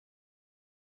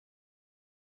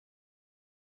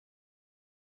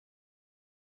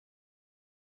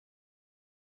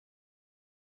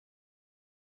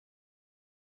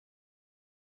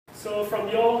So from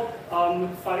your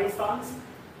fighting stance,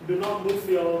 do not move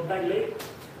your back leg.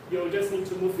 You'll just need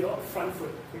to move your front foot.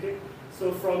 Okay.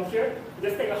 So from here,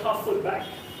 just take a half foot back.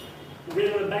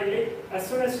 Weight on the back leg. As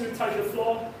soon as you touch the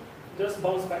floor, just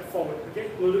bounce back forward. Okay.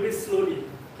 We'll do this slowly.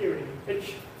 Okay, ready.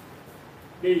 Pitch,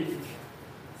 big,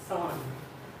 sun,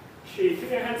 shake. Keep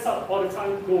your hands up all the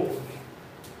time. Go.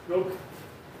 Rock,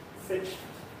 sit,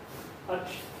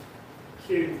 touch,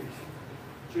 cue,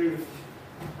 juke.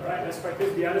 Alright, let's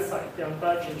practice the other side.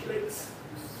 Tianta, change legs.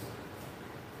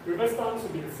 Reverse stance will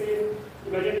be the same.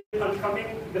 Imagine the punch coming,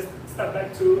 just step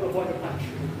back to avoid the punch.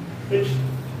 Pitch,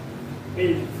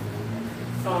 eight,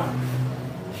 sun,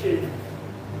 shake.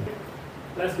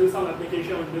 Let's do some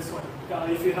application on this one.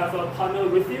 If you have a partner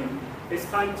with you, it's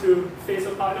time to face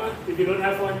a partner. If you don't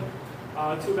have one,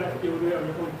 too bad, you'll do it on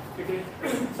your own. Okay?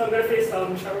 So I'm going to face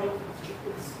Cheryl.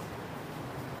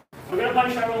 I'm going to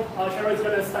punch Cheryl. Cheryl is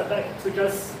going to step back to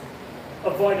just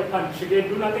avoid the punch. Okay,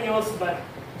 do nothing else, but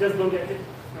just don't get hit.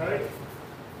 Alright?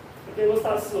 Okay, we'll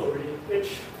start slow. Ready?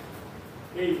 Pitch,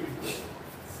 eight,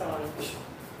 sun,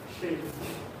 shake,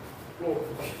 roll,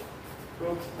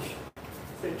 roll,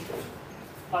 sit,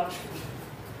 touch,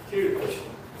 cue,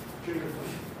 juke.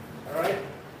 Alright?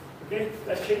 Okay,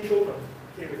 let's change over.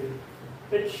 Okay, ready?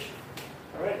 Pitch.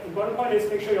 Alright, important point is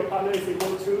make sure your partner is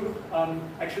able to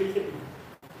actually hit you.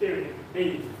 Period.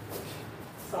 Eight,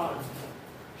 sun,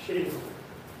 shake,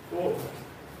 roll,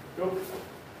 rock,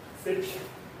 sit,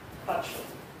 touch,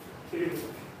 cue,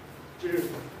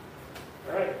 juke.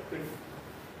 Alright, good.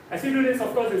 As you do this,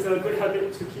 of course, it's a good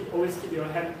habit to always keep your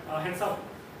hands up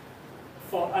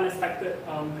for unexpected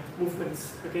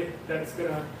movements. Okay, that's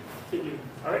gonna hit you.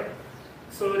 Alright.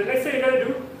 So the next thing you're gonna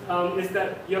do is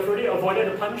that you have already avoided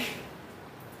the punch.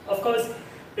 Of course,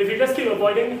 if you just keep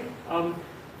avoiding,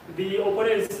 the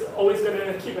opponent is always going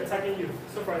to keep attacking you.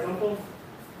 So for example,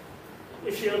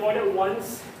 if she avoided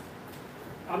once,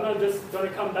 I'm not just going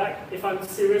to come back. If I'm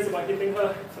serious about hitting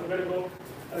her, so I'm going to go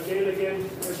again,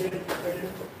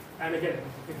 and again.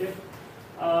 Okay?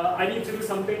 I need to do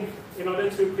something in order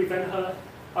to prevent her,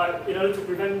 my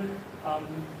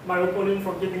opponent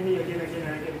from hitting me again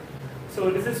and again. So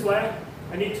this is where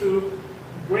I need to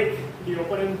break the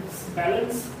opponent's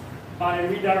balance by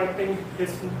redirecting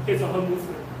his or her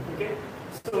movement. Okay,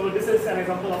 so this is an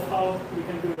example of how we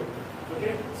can do it.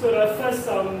 Okay, so the first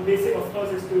basic, of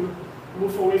course, is to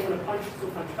move away from the punch. So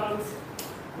punch comes.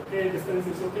 Okay, distance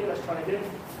is okay. Let's try again.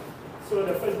 So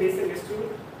the first basic is to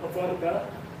avoid the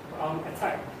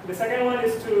attack. The second one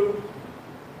is to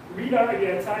redirect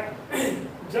the attack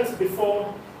just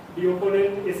before the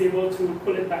opponent is able to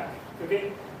pull it back.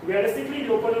 Okay, realistically,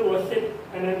 the opponent will hit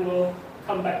and then will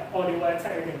come back, or they will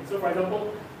attack again. So for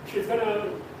example, she's going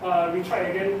to retry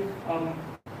again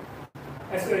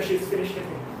as soon as she's finished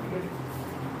hitting. Okay?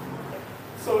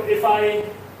 So if I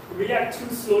react too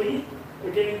slowly,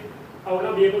 okay, I will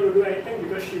not be able to do anything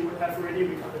because she would have already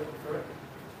recovered. Correct?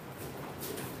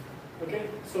 Okay,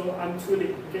 so I'm too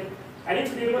late. Okay, I need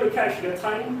to be able to catch the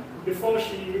time before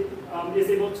she is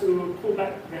able to pull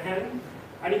back the hand.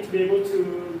 I need to be able to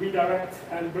redirect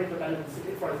and break the balance.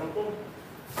 Okay, for example.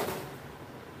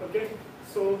 Okay,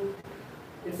 so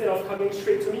instead of coming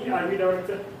straight to me, I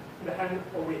redirected the hand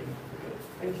away. Okay,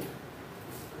 thank you.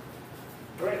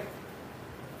 Alright.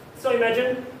 So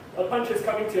imagine a punch is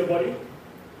coming to your body.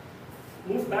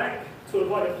 Move back to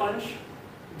avoid the punch.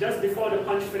 Just before the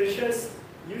punch finishes,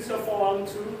 use your forearm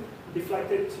to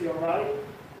deflect it to your right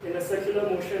in a circular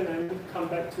motion and come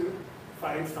back to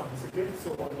fighting stance. Okay,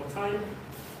 so one more time.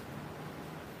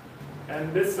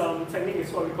 And this technique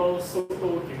is what we call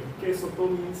soto. Okay, soto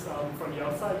means from the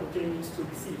outside, okay means to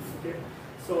receive. Okay,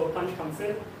 so punch comes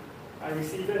in, I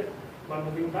receive it by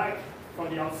moving back. From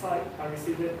the outside, I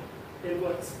receive it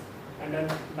inwards and then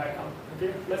back up.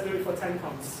 Okay, let's do it for 10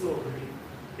 counts. Slow.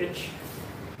 Ready? H,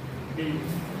 B,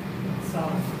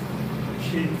 sound,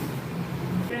 shake.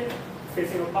 Okay,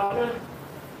 facing a partner.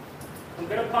 I'm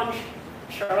gonna punch.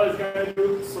 Cheryl is gonna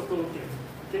do soto.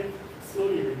 Okay,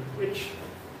 slowly. H,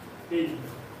 B,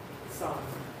 sound,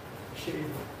 shake.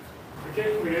 Okay,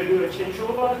 we're going to do a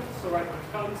changeover. So right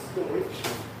punch comes, go H,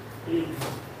 B,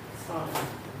 sound,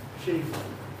 shake,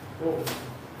 roll.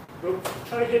 Go.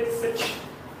 Try to hit, switch,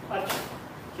 touch,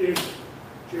 cue,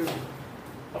 juke.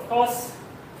 Of course,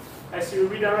 as you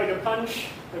redirect the punch,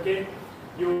 okay,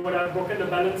 you would have broken the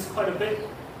balance quite a bit,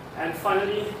 and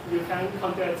finally you can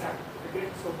counter attack. Okay,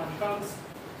 so punch comes.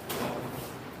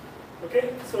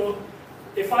 Okay, so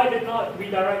if I did not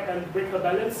redirect and break her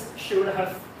balance, she would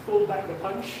have pulled back the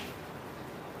punch.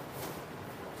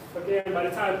 Okay, and by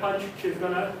the time I punch, she's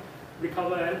gonna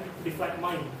recover and deflect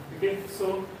mine. Okay,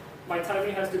 so my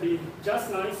timing has to be just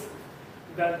nice.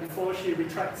 that before she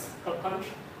retracts her punch,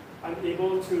 I'm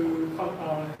able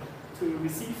to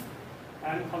receive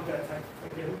and counter-attack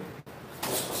again.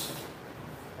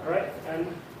 Alright, and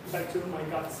back to my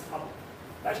guards up.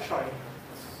 Let's try.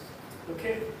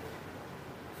 Okay.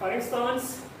 Fighting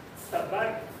stance, step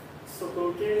back, soto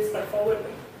okay, step forward,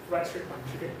 right straight punch.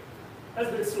 Okay. Let's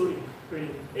do it slowly. Ready.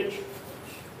 H,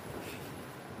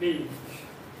 B,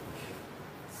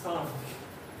 San,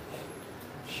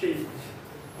 Shi.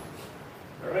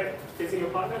 Alright, facing your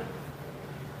partner.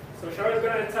 So Shara is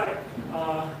going to attack.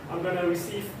 I'm going to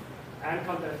receive and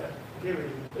counter attack. Okay,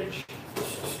 ready. H,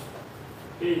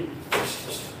 B,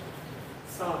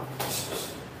 San,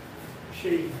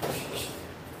 Shi.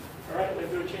 Alright, let's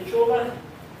do a changeover.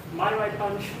 My right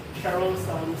punch, Cheryl's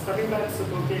stepping back, so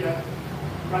okay,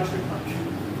 right straight punch.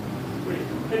 Ready.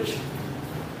 H,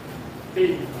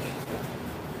 B,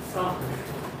 San,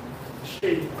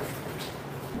 Shi.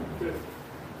 Good.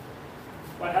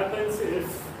 What happens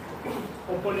is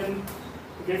opponent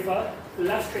give a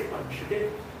left straight punch. Okay.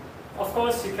 Of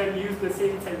course, you can use the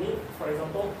same technique. For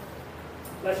example,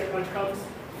 left straight punch comes,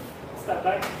 step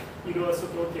back, you do a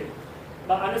soto kick.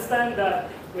 But understand that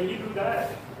when you do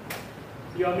that,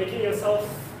 you are making yourself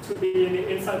to be in the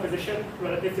inside position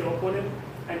relative to your opponent,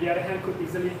 and the other hand could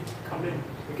easily come in.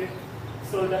 Okay.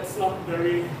 So that's not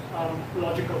very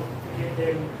logical,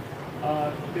 okay, in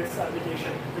this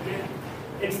application. Okay.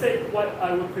 Instead, what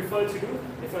I would prefer to do,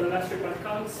 if a left straight punch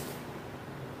comes,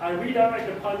 I redirect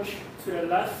the punch to the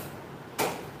left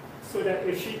so that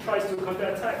if she tries to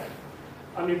counter-attack,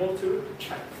 I'm able to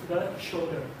check the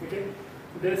shoulder. Okay?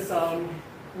 This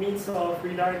means of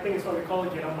redirecting is what we call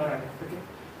gerambarai. Okay?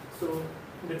 So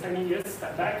the technique is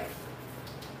step back,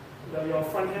 your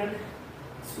front hand,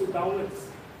 swoop downwards,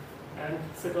 and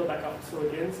circle back up. So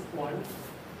again, 1,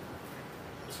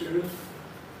 2,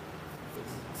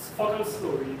 4 counts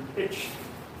slowly. H,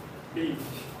 B,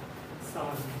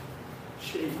 San,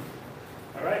 Shi.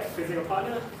 Alright, facing your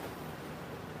partner.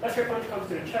 Left straight punch comes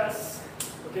to the chest.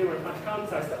 Okay, when the punch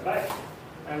comes, I step back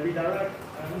and redirect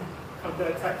and counter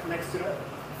attack next to the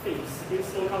face. Okay,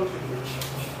 slow counter. H,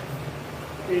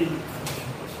 B,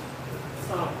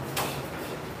 San,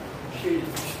 Shi.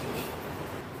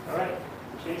 Alright,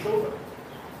 change over.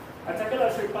 Attacker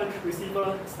left straight punch,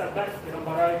 receiver, step back,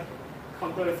 gerambarai,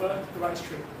 counter with a right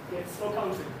straight. Okay, slow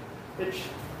counting. H,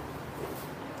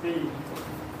 B,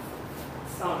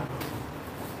 San,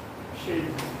 Shi,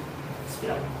 speed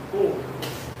up, go,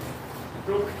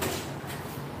 broke,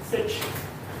 stitch,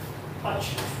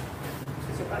 touch,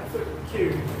 twist your back foot,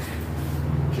 Q,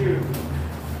 Ju,